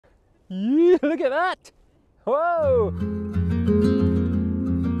Yeah, look at that! Whoa!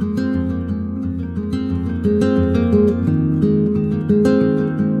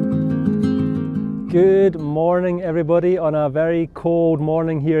 Good morning everybody on a very cold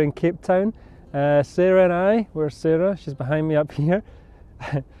morning here in Cape Town. Sarah and I, where's Sarah? She's behind me up here.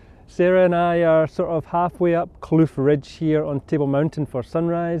 Sarah and I are sort of halfway up Kloof Ridge here on Table Mountain for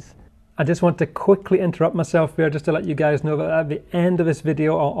sunrise. I just want to quickly interrupt myself here just to let you guys know that at the end of this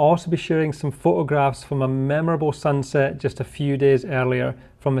video I'll also be sharing some photographs from a memorable sunset just a few days earlier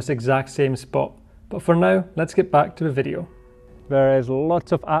from this exact same spot. But for now, let's get back to the video. There is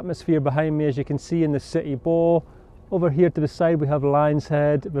lots of atmosphere behind me, as you can see, in the city bowl. Over here to the side we have Lion's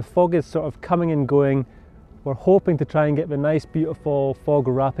Head. The fog is sort of coming and going. We're hoping to try and get the nice beautiful fog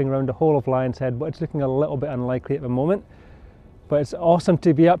wrapping around the whole of Lion's Head, but it's looking a little bit unlikely at the moment. But it's awesome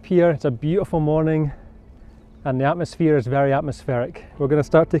to be up here. It's a beautiful morning and the atmosphere is very atmospheric. We're going to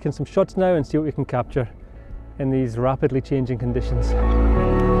start taking some shots now and see what we can capture in these rapidly changing conditions.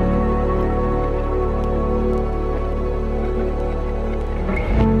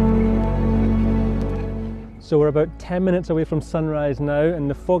 So we're about 10 minutes away from sunrise now, and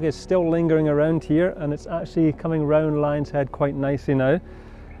the fog is still lingering around here, and it's actually coming round Lion's Head quite nicely now.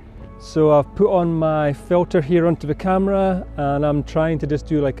 So I've put on my filter here onto the camera, and I'm trying to just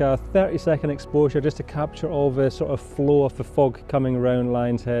do like a 30-second exposure just to capture all the sort of flow of the fog coming around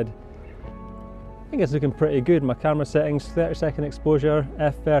Lion's Head. I think it's looking pretty good. My camera settings, 30-second exposure,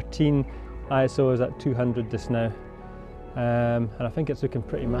 f13, ISO is at 200 just now, and I think it's looking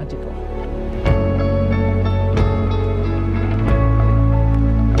pretty magical.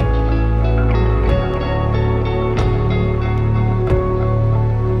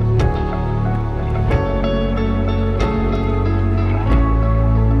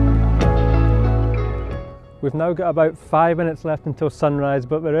 We've now got about 5 minutes left until sunrise,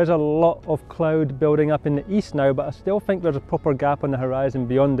 but there is a lot of cloud building up in the east now, but I still think there's a proper gap on the horizon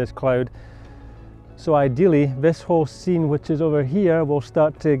beyond this cloud. So ideally, this whole scene, which is over here, will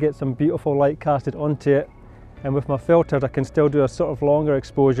start to get some beautiful light casted onto it. And with my filters, I can still do a sort of longer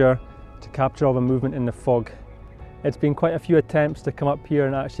exposure to capture all the movement in the fog. It's been quite a few attempts to come up here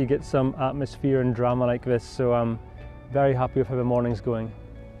and actually get some atmosphere and drama like this, so I'm very happy with how the morning's going.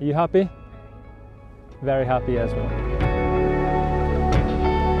 Are you happy? Very happy as well.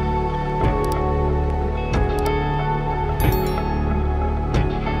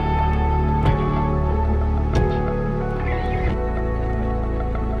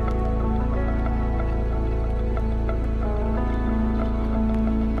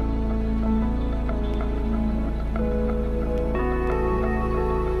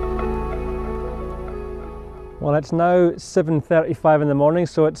 Well, it's now 7:35 in the morning,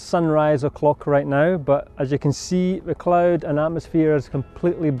 so it's sunrise o'clock right now, but as you can see, the cloud and atmosphere has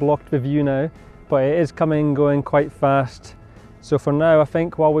completely blocked the view now, but it is coming and going quite fast. So for now, I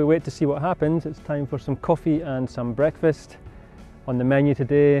think while we wait to see what happens, it's time for some coffee and some breakfast. On the menu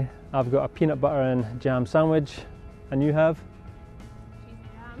today, I've got a peanut butter and jam sandwich, and you have? Cheese and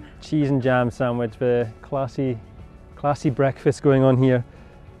jam. Cheese and jam sandwich, the classy breakfast going on here.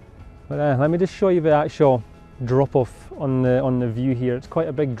 But let me just show you the actual drop-off on the view here. It's quite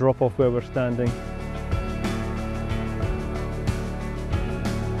a big drop-off where we're standing.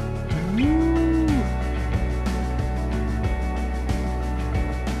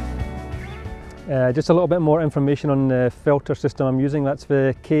 Just a little bit more information on the filter system I'm using. That's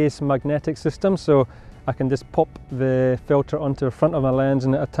the Case magnetic system, so I can just pop the filter onto the front of my lens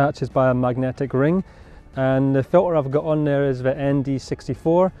and it attaches by a magnetic ring. And the filter I've got on there is the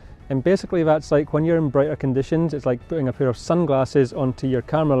ND64. And basically that's like when you're in brighter conditions, it's like putting a pair of sunglasses onto your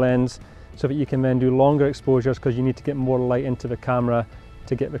camera lens so that you can then do longer exposures because you need to get more light into the camera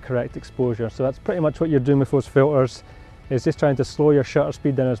to get the correct exposure. So that's pretty much what you're doing with those filters, is just trying to slow your shutter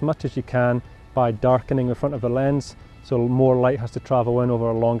speed down as much as you can by darkening the front of the lens so more light has to travel in over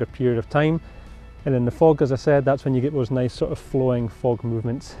a longer period of time. And in the fog, as I said, that's when you get those nice sort of flowing fog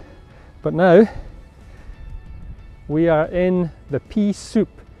movements. But now we are in the pea soup.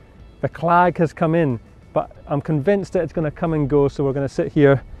 The clag has come in, but I'm convinced that it's going to come and go, so we're going to sit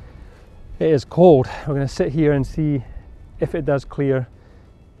here. It is cold. We're going to sit here and see if it does clear.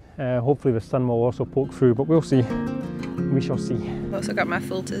 Hopefully the sun will also poke through, but we'll see. We shall see. I've also got my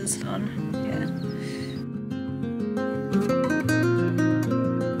filters on, yeah.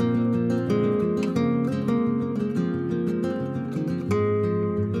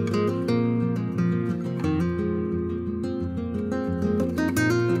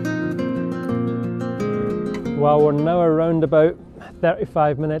 Well, we're now around about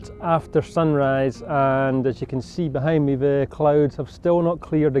 35 minutes after sunrise, and as you can see behind me, the clouds have still not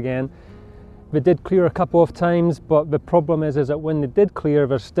cleared again. They did clear a couple of times, but the problem is that when they did clear,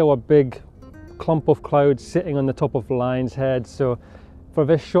 there's still a big clump of clouds sitting on the top of Lion's Head. So for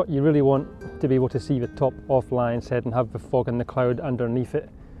this shot, you really want to be able to see the top of Lion's Head and have the fog and the cloud underneath it,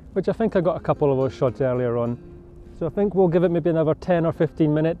 which I think I got a couple of those shots earlier on. So I think we'll give it maybe another 10 or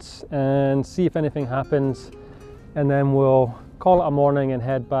 15 minutes and see if anything happens, and then we'll call it a morning and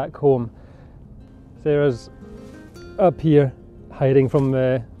head back home. Sarah's up here hiding from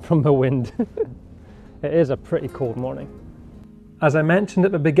the wind. It is a pretty cold morning. As I mentioned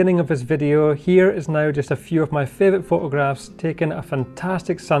at the beginning of this video, here is now just a few of my favourite photographs taken at a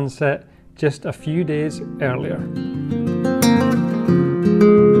fantastic sunset just a few days earlier.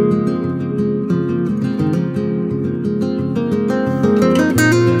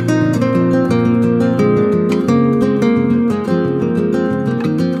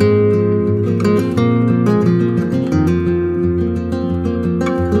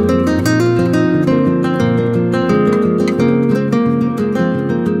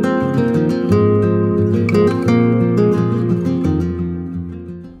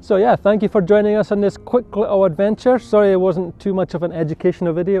 So yeah, thank you for joining us on this quick little adventure. Sorry it wasn't too much of an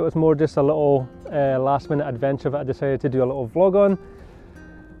educational video, it was more just a little last minute adventure that I decided to do a little vlog on.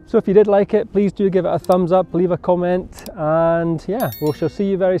 So if you did like it, please do give it a thumbs up, leave a comment, and yeah, we shall see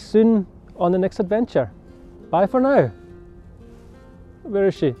you very soon on the next adventure. Bye for now. Where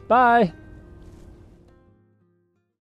is she? Bye!